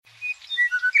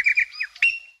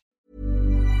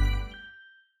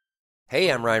Hey,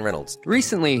 I'm Ryan Reynolds.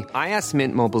 Recently, I asked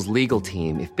Mint Mobile's legal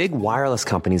team if big wireless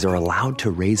companies are allowed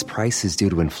to raise prices due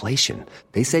to inflation.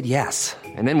 They said yes.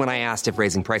 And then when I asked if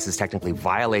raising prices technically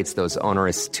violates those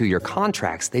onerous two-year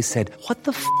contracts, they said, "What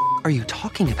the f*** are you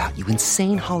talking about, you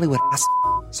insane Hollywood ass?"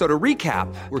 So to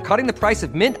recap, we're cutting the price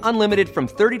of Mint Unlimited from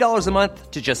 $30 a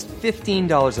month to just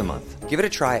 $15 a month. Give it a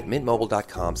try at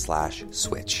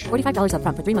mintmobile.com/switch. $45 up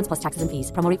front for 3 months plus taxes and fees.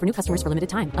 Promo rate for new customers for limited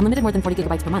time. Unlimited more than 40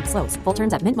 gigabytes per month. Slows full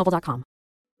terms at mintmobile.com.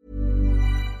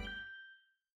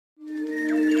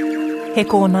 He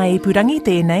kōna I purangi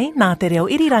tēnei nā te reo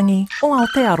irirangi o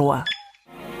Aotearoa.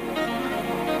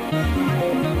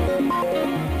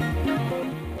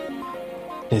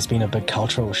 There's been a big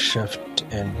cultural shift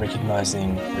in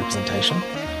recognizing representation,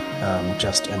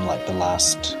 just in like the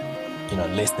last,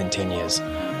 less than 10 years.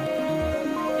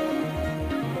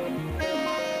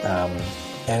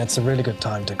 And it's a really good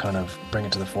time to kind of bring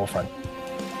it to the forefront.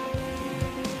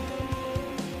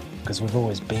 Because we've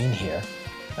always been here,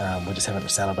 we just haven't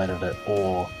celebrated it,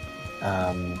 or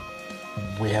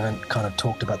we haven't kind of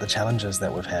talked about the challenges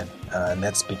that we've had, and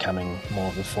that's becoming more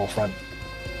of the forefront.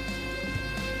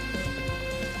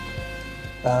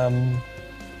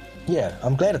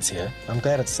 I'm glad it's here. I'm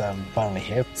glad it's finally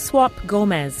here. Swap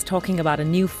Gomez talking about a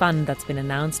new fund that's been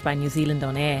announced by New Zealand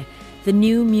On Air, the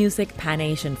New Music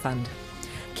Pan-Asian Fund.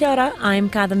 Kia ora, I'm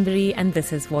Kadambari and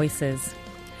this is Voices.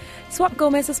 Swap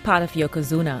Gomez is part of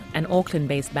Yokozuna, an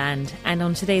Auckland-based band, and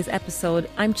on today's episode,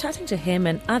 I'm chatting to him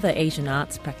and other Asian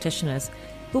arts practitioners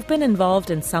who've been involved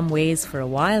in some ways for a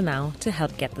while now to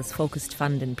help get this focused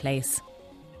fund in place.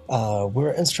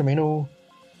 We're an instrumental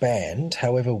band,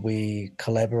 however, we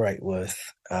collaborate with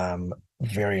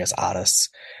various artists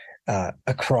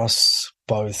across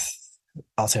both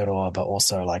Aotearoa, but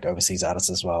also like overseas artists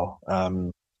as well.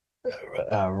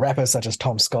 Rappers such as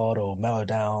Tom Scott or Mellow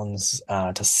Downs,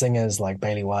 to singers like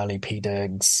Bailey Wiley, P.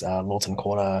 Diggs, Lawton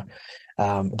Quarter.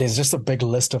 There's just a big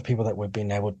list of people that we've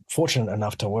been fortunate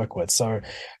enough to work with. So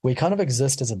we kind of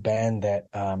exist as a band that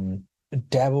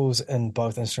dabbles in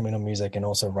both instrumental music and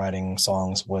also writing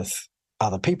songs with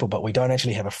other people, but we don't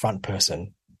actually have a front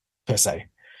person per se.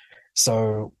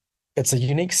 So it's a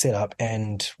unique setup,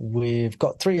 and we've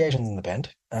got 3 Asians in the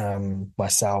band.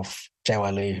 Myself,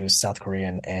 JY Lee, who's South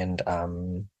Korean, and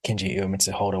Kenji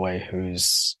Uemitsu Holdaway,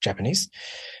 who's Japanese.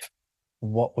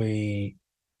 What we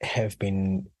have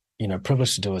been,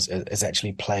 privileged to do is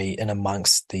actually play in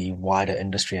amongst the wider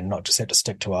industry and not just have to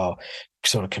stick to our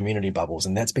sort of community bubbles.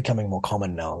 And that's becoming more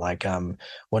common now. Like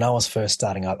when I was first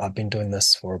starting up, I've been doing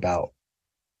this for about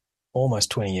almost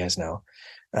 20 years now.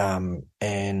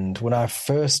 And when I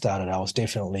first started, I was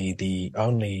definitely the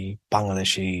only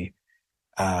Bangladeshi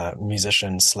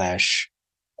musician /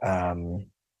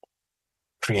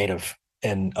 creative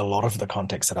in a lot of the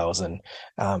contexts that I was in.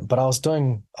 But I was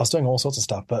doing all sorts of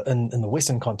stuff, but in the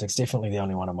Western context, definitely the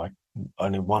only one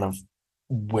of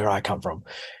where I come from.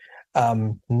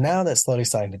 Now that's slowly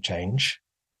starting to change.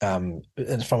 From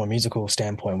a musical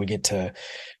standpoint, we get to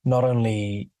not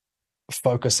only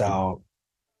focus our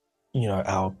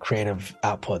creative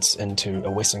outputs into a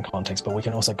Western context, but we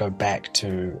can also go back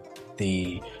to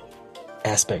the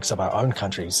aspects of our own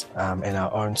countries and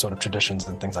our own sort of traditions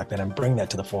and things like that, and bring that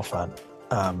to the forefront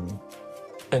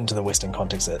into the Western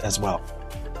context as well.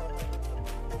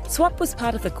 Swap was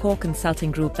part of the core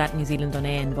consulting group that New Zealand On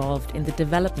Air involved in the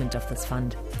development of this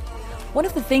fund. One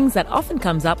of the things that often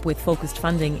comes up with focused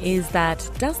funding is that,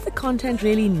 does the content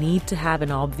really need to have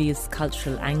an obvious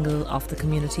cultural angle of the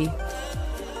community?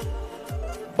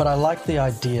 But I like the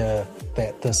idea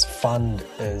that this fund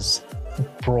is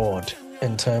broad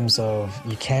in terms of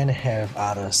you can have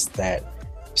artists that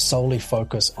solely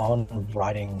focus on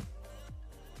writing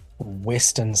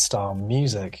Western style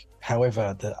music.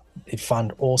 However, the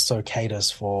fund also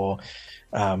caters for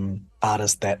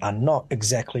artists that are not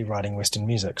exactly writing Western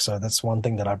music. So that's one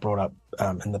thing that I brought up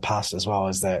in the past as well,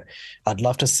 is that I'd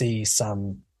love to see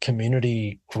some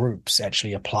community groups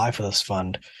actually apply for this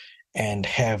fund and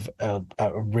have a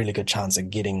really good chance of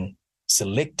getting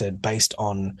selected based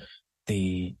on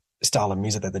the style of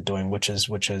music that they're doing, which is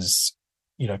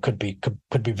could be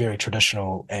very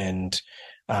traditional and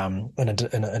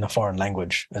in a foreign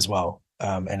language as well.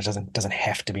 And it doesn't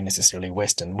have to be necessarily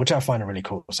Western, which I find really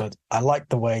cool. So I like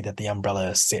the way that the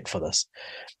umbrella is set for this.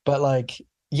 But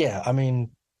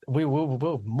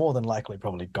we'll more than likely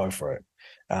probably go for it.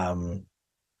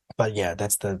 But yeah,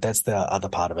 that's the other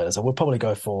part of it. So we'll probably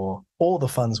go for all the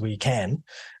funds we can,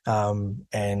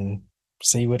 and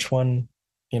see which one,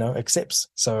 accepts.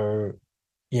 So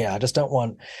yeah, I just don't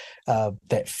want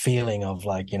that feeling of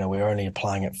we're only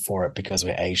applying it for it because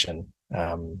we're Asian.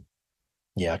 I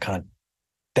kind of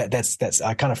that's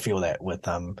I kind of feel that with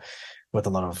a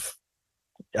lot of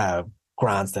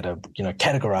grants that are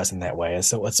categorized in that way.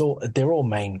 So they're all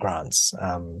main grants.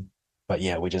 But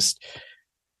yeah, we just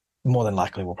more than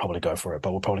likely we'll probably go for it,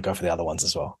 but we'll probably go for the other ones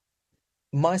as well.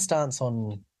 My stance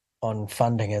on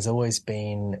funding has always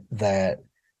been that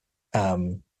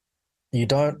you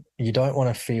don't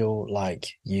want to feel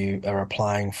like you are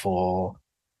applying for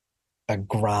a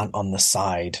grant on the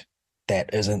side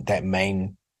that isn't that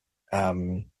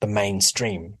the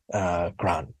mainstream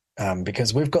grant,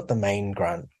 because we've got the main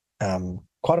grant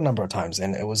quite a number of times,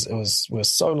 and we're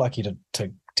so lucky to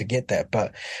get that,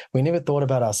 but we never thought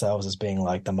about ourselves as being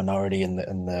like the minority in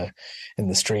the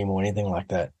stream or anything like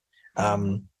that.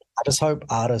 I just hope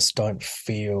artists don't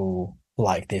feel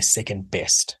like they're second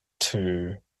best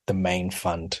to the main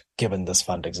fund, given this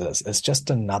fund exists. It's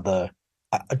just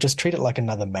just treat it like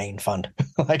another main fund.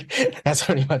 Like, that's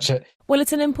pretty much it. Well,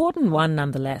 it's an important one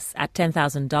nonetheless, at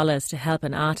 $10,000 to help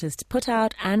an artist put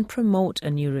out and promote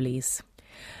a new release.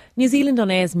 New Zealand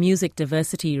On Air's Music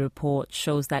Diversity Report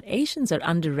shows that Asians are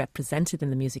underrepresented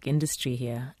in the music industry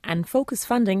here, and focus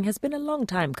funding has been a long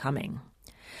time coming.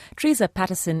 Teresa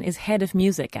Patterson is head of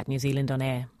music at New Zealand On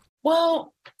Air.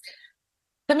 Well,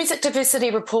 the Music Diversity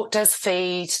Report does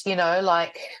does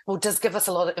give us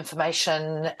a lot of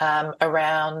information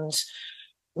around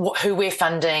who we're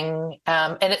funding,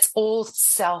 and it's all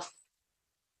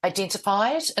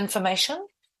self-identified information.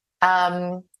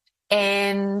 And,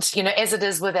 as it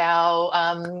is with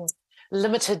our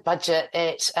limited budget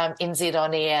at NZ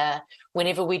On Air,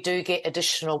 whenever we do get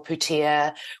additional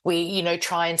putea, we,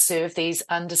 try and serve these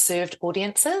underserved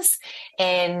audiences.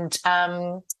 And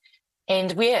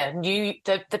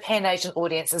the Pan-Asian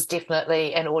audience is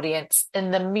definitely an audience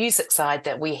in the music side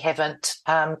that we haven't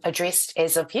addressed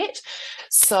as of yet.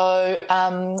 So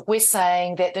we're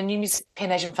saying that the new music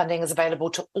Pan-Asian funding is available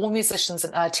to all musicians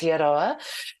in Aotearoa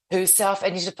who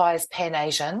self-identify as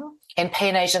Pan-Asian, and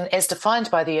Pan-Asian, as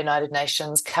defined by the United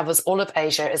Nations, covers all of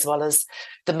Asia as well as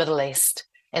the Middle East.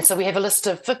 And so we have a list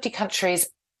of 50 countries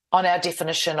on our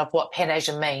definition of what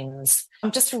Pan-Asian means.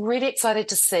 I'm just really excited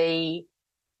to see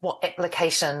what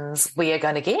applications we are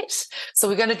going to get. So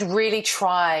we're going to really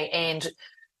try and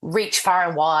reach far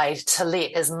and wide to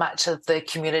let as much of the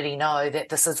community know that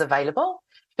this is available,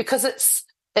 because it's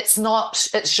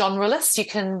genreless. You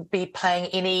can be playing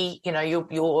any,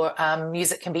 your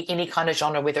music can be any kind of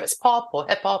genre, whether it's pop or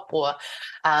hip hop or,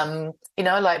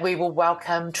 we will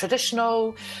welcome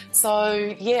traditional.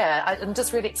 So yeah, I'm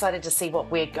just really excited to see what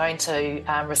we're going to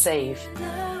receive.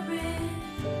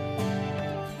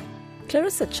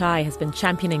 Clarissa Chai has been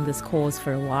championing this cause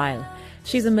for a while.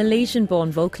 She's a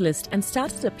Malaysian-born vocalist and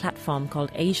started a platform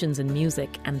called Asians in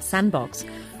Music and Sandbox,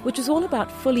 which is all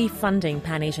about fully funding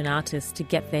Pan-Asian artists to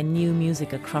get their new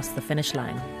music across the finish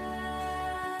line.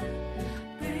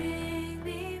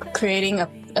 Creating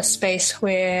a space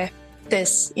where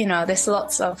there's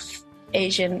lots of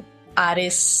Asian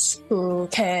artists who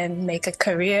can make a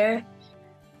career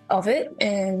of it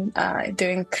and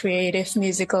doing creative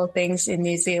musical things in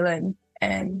New Zealand.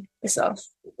 And so,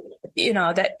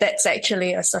 that's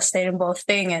actually a sustainable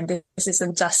thing, and this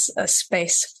isn't just a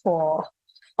space for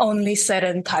only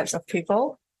certain types of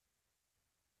people.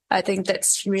 I think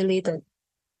that's really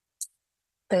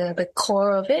the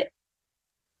core of it.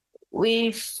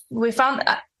 We found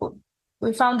that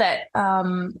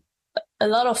a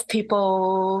lot of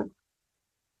people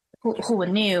who were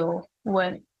new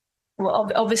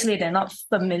obviously they're not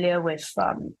familiar with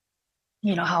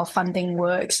how funding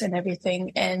works and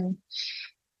everything, and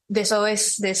there's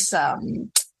always this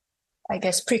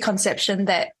preconception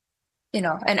that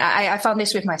and I found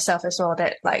this with myself as well,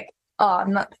 that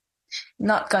I'm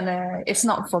not gonna, it's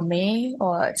not for me,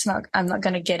 or I'm not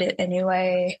gonna get it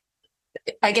anyway.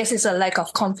 I guess it's a lack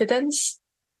of confidence,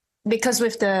 because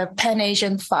with the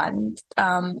Pan-Asian Fund,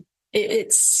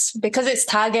 it's because it's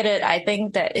targeted. I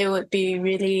think that it would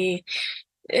be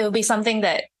something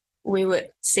that we would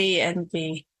see and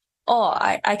be,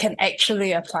 I can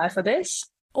actually apply for this.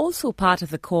 Also part of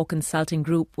the core consulting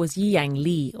group was Yi-Yang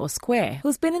Lee, or Square,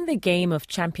 who's been in the game of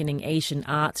championing Asian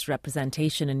arts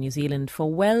representation in New Zealand for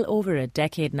well over a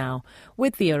decade now,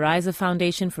 with the Ariza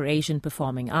Foundation for Asian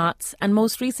Performing Arts and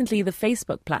most recently the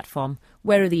Facebook platform,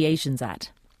 Where Are the Asians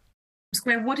At?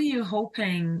 Square, what are you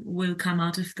hoping will come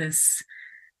out of this,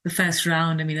 the first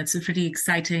round? I mean, it's a pretty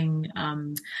exciting,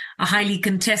 a highly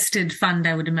contested fund,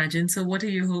 I would imagine. So what are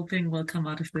you hoping will come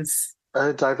out of this?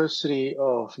 A diversity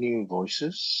of new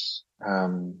voices,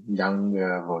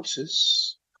 younger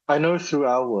voices. I know through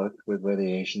our work with Where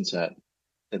the Asians At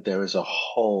that there is a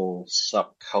whole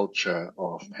subculture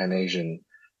of Pan-Asian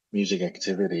music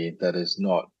activity that is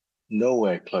not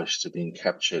nowhere close to being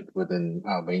captured within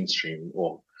our mainstream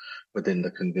or within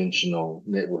the conventional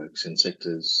networks and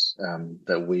sectors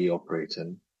that we operate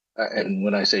in. And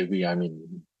when I say we, I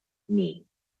mean me.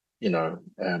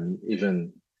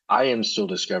 Even I am still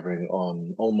discovering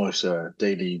on almost a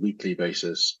daily, weekly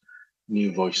basis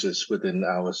new voices within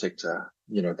our sector.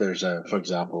 There's for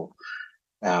example,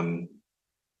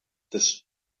 this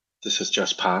has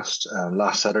just passed.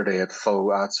 Last Saturday at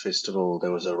Faux Arts Festival,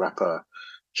 there was a rapper,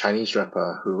 Chinese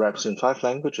rapper, who raps in 5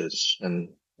 languages, and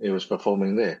he was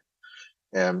performing there.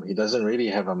 He doesn't really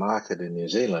have a market in New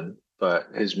Zealand, but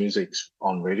his music's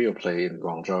on radio play in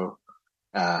Guangzhou,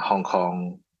 Hong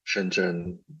Kong,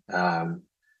 Shenzhen.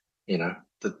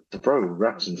 The bro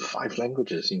raps in 5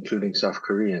 languages, including South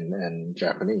Korean and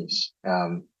Japanese.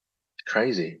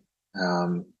 Crazy.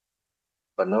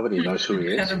 But nobody knows who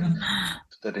he is.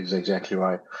 That is exactly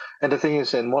right. And the thing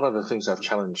is, and one of the things I've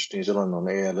challenged New Zealand on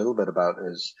air a little bit about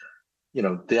is,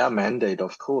 their mandate,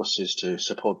 of course, is to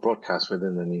support broadcast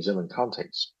within the New Zealand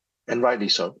context, and rightly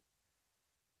so.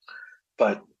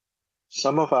 But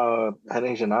some of our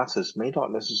Pan-Asian artists may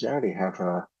not necessarily have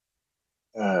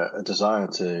a desire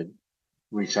to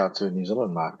reach out to a New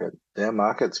Zealand market. Their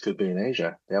markets could be in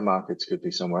Asia. Their markets could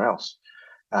be somewhere else.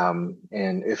 And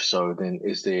if so, then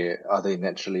are they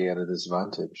naturally at a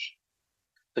disadvantage?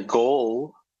 The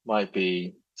goal might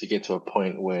be to get to a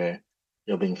point where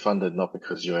you're being funded not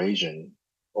because you're Asian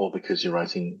or because you're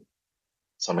writing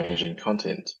some Asian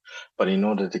content, but in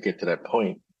order to get to that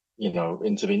point,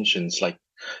 interventions like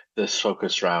this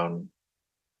focus round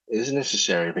is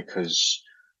necessary, because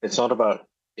it's not about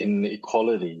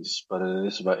inequalities, but it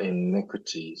is about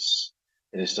inequities.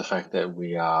 It is the fact that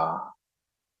we are,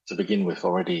 to begin with,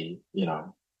 already,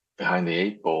 behind the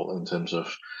 8 ball in terms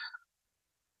of,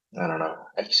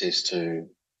 access to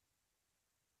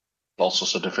all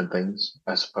sorts of different things,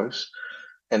 I suppose.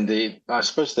 And I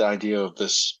suppose the idea of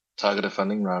this targeted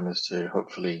funding round is to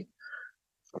hopefully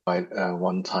provide a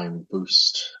one-time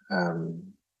boost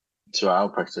to our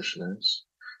practitioners,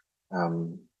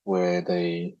 where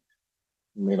they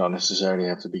may not necessarily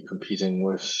have to be competing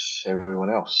with everyone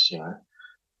else,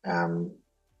 and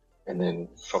then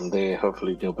from there,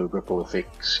 hopefully there'll be ripple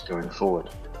effects going forward.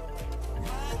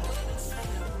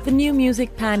 The New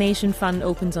Music Pan-Asian Fund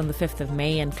opens on the 5th of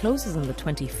May and closes on the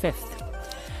 25th.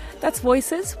 That's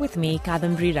Voices with me,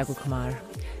 Kadambari Raghukumar.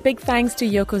 Big thanks to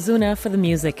Yokozuna for the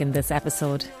music in this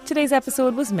episode. Today's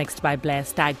episode was mixed by Blair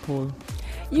Stagpool.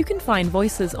 You can find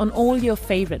Voices on all your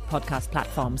favourite podcast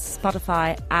platforms: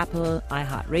 Spotify, Apple,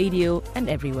 iHeartRadio, and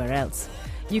everywhere else.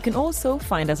 You can also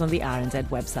find us on the RNZ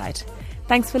website.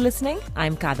 Thanks for listening.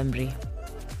 I'm Kadambari.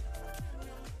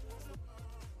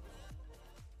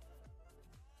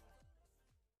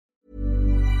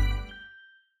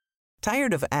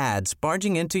 Tired of ads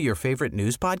barging into your favorite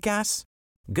news podcasts?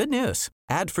 Good news.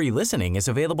 Ad-free listening is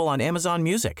available on Amazon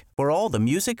Music for all the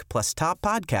music plus top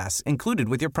podcasts included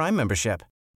with your Prime membership.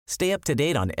 Stay up to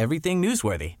date on everything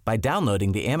newsworthy by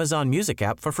downloading the Amazon Music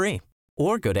app for free,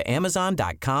 or go to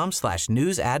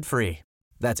amazon.com/news ad free.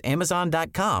 That's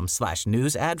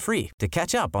amazon.com/news ad free to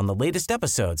catch up on the latest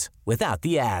episodes without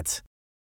the ads.